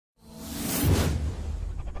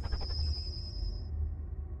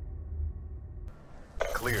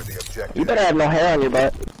Clear the objective. You better have no hair on your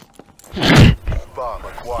butt. Bomb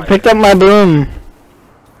acquired. I picked up my boom.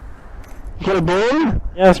 You got a boom?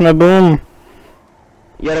 Yes, my boom.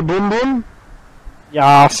 You got a boom boom?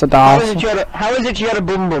 Yes, How is it you got a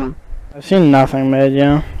boom boom? I've seen nothing made,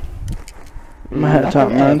 yeah. I'm hitting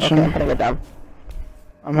top mansion. Okay, putting it down.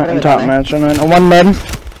 I'm hitting top mansion right now. One mid.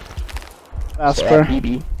 Vesper.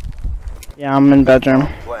 BB. Yeah, I'm in bedroom.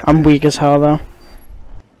 I'm weak as hell though.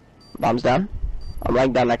 Bombs down. I'm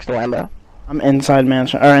right down next to Lambo. I'm inside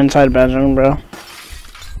mansion, or inside bedroom, bro.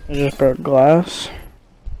 I just broke glass.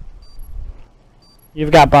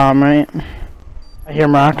 You've got bomb, right? I hear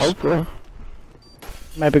rocks. Hopefully.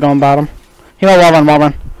 Might be going bottom. He might wall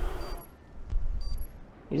run.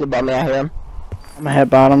 He's above me, I hear him. I'm gonna hit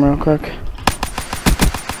bottom real quick.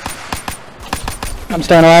 I'm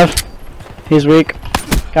staying alive. He's weak.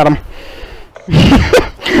 Got him.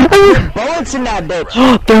 Bullets in that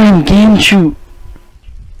bitch! They're in game shoot.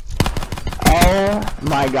 Oh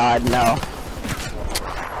my god, no.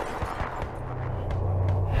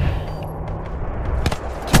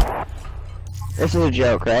 This is a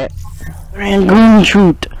joke, right? They're in Goom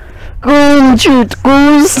shoot. Goom shoot,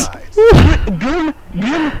 goose. Goom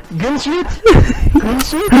shoot? Goom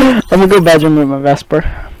shoot? I'm gonna go bedroom with my Vesper.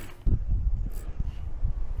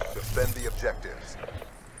 Defend the objectives.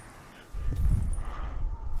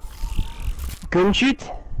 Goom shoot?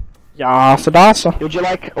 Yeah, Sadasa. Would you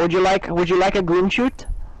like a goom shoot?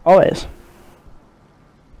 Always.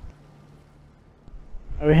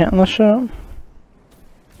 Are we hitting the shot?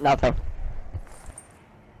 Nothing.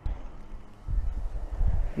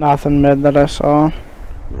 Nothing mid that I saw.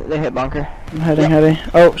 They hit bunker. I'm hitting.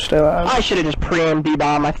 Oh, stay alive. I should have just pre-aimed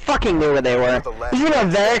B-bomb. I fucking knew where they were. He's in a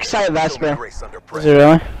very excited Vesper. Is he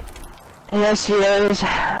really? Yes, he is.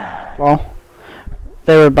 Well,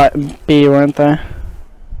 they were by B, weren't they?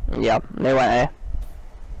 Yep, they went A.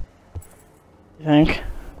 You think?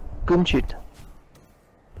 Goom shoot.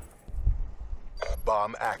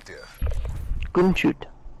 Bomb active. Goom shoot.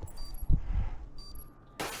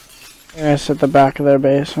 They're at the back of their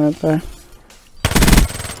base, aren't they?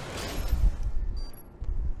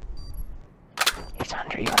 He's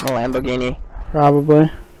under you on the Lamborghini.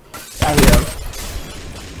 Probably. I hear him.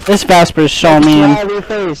 This Vesper is so mean. Out of your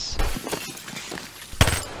face.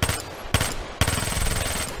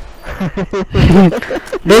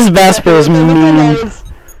 This Vesper is mean. Is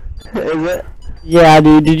it? Yeah,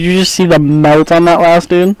 dude. Did you just see the melt on that last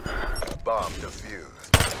dude? Bomb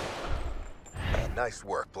defused. Nice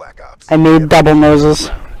work, Black Ops. I made double noses.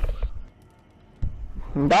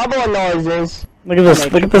 Double noises. Look at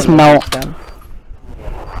this. Look at this melt. Look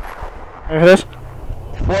at this.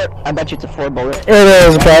 I bet you it's a 4 bullet. It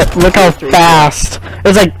is, but look how fast.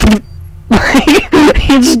 It's like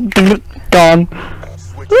he's gone.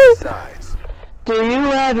 Do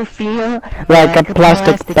you ever feel Like a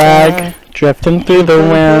plastic bag drifting through the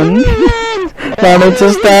wind? Wanted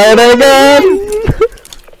to start again.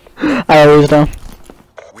 I always do.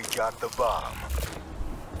 We got the bomb.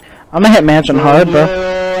 I'm gonna hit mansion hard, bro.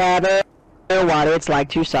 What it's like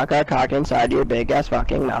to suck a cock inside your big ass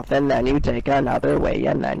fucking mouth, and then you take another way,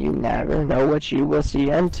 and then you never know what you will see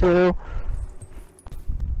into.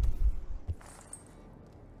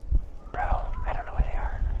 Bro, I don't know where they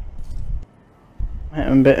are.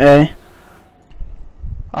 Hitting bit A.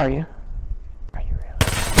 Are you? Are you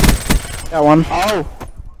really? Got one. Oh!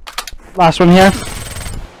 Last one here.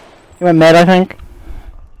 He went mid, I think.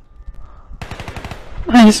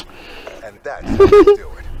 Nice. And that's how you do it.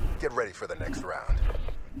 Get ready for the next round.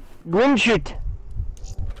 Goom shoot!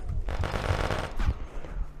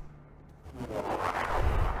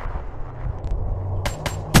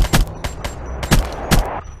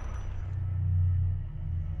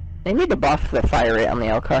 They need to buff the fire rate on the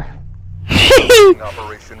L car.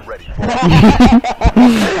 Operation ready for I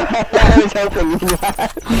was hoping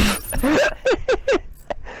that.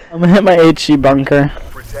 I'm gonna hit my HC bunker.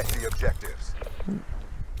 protect the objectives.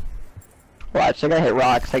 Watch, they're gonna hit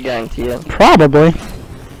rocks, I guarantee you. Probably.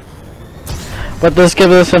 But this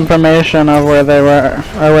gives us information of where they were,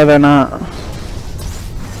 or where they're not.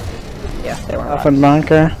 Yeah, they were Up rocks. in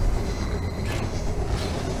bunker.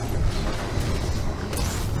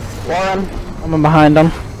 Warren. I'm behind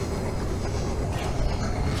him.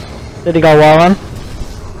 Did he go Warren?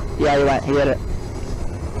 Yeah, he hit it.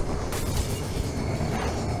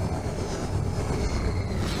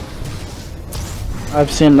 I've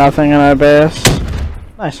seen nothing in our base.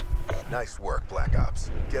 Nice. Nice work, Black Ops.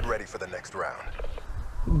 Get ready for the next round.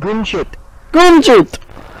 Goom shoot. Goom shoot!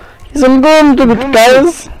 He's in Goom shoot,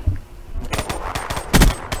 guys!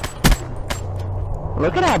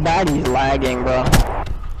 Look at how bad he's lagging, bro.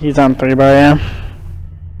 He's on 3 bar, yeah.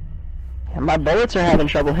 My bullets are having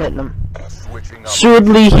trouble hitting him. Switching up.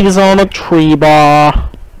 Suddenly he's on a tree bar.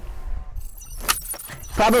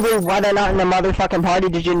 Probably why they're not in the motherfucking party.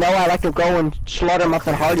 Did you know I like to go and slaughter them up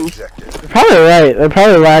in Hardee's? Ejected. You're probably right. They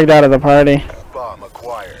probably lagged out of the party. Bomb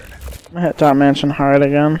acquired. I'm gonna hit top mansion hard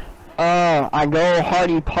again. I go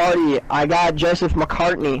Hardy party. I got Joseph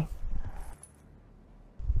McCartney.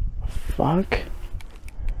 Fuck.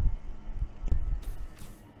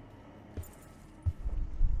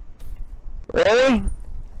 Really?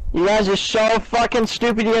 You guys are so fucking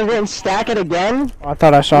stupid you guys didn't stack it again? Oh, I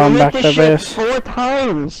thought I saw him back to the base. 4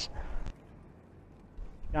 times.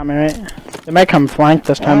 Got me right. They might come flank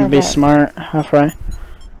this time to be smart. Halfway.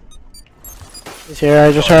 He's here,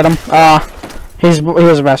 I just heard him. He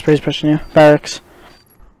was a Vesper, he's pushing you. Barracks.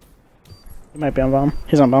 He might be on bomb.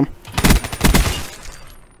 He's on bomb.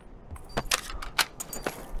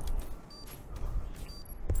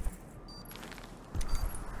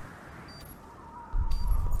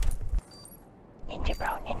 Ninja bro,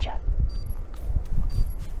 ninja.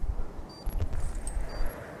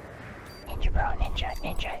 Ninja bro,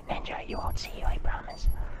 ninja, you won't see you, I promise.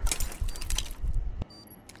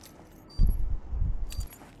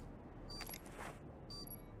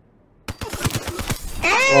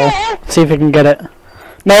 Well, see if he can get it.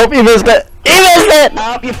 Nope, he missed it! He missed it!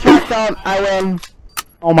 Oh, you fucked up, I win.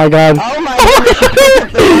 Oh my god. Oh my goodness, you picked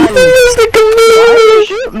up the He gun. missed the command! Why are you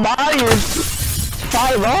shooting bodies?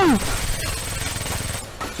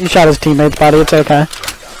 5-0. He shot his teammate's body, it's okay.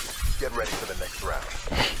 Get ready for the next round.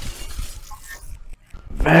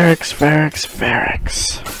 Barracks.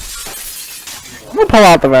 I'm gonna pull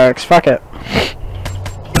out the barracks, fuck it.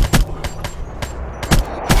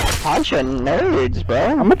 Bunch of nerds, bro.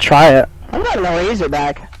 I'm gonna try it. I'm got no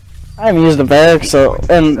Razorback. I haven't used the barracks,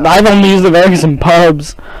 and I've only used the barracks in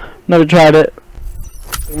pubs. Never tried it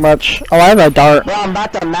much. Oh, I have a dart. Bro, I'm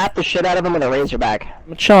about to map the shit out of him with a Razorback. I'm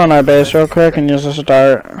gonna chill on our base real quick and use this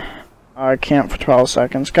dart. Oh, I can't for 12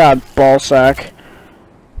 seconds. God, ballsack.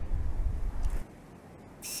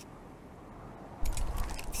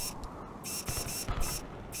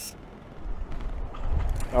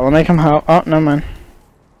 Oh, let me come help. Oh, no man.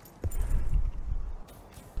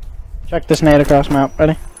 Check this nade across map.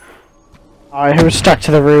 Ready? Oh, he was stuck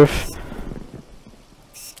to the roof.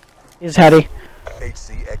 He's heady.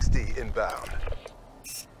 HCXD inbound.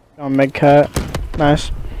 Oh, mid cut.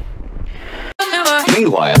 Nice. Meanwhile.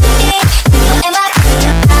 Meanwhile.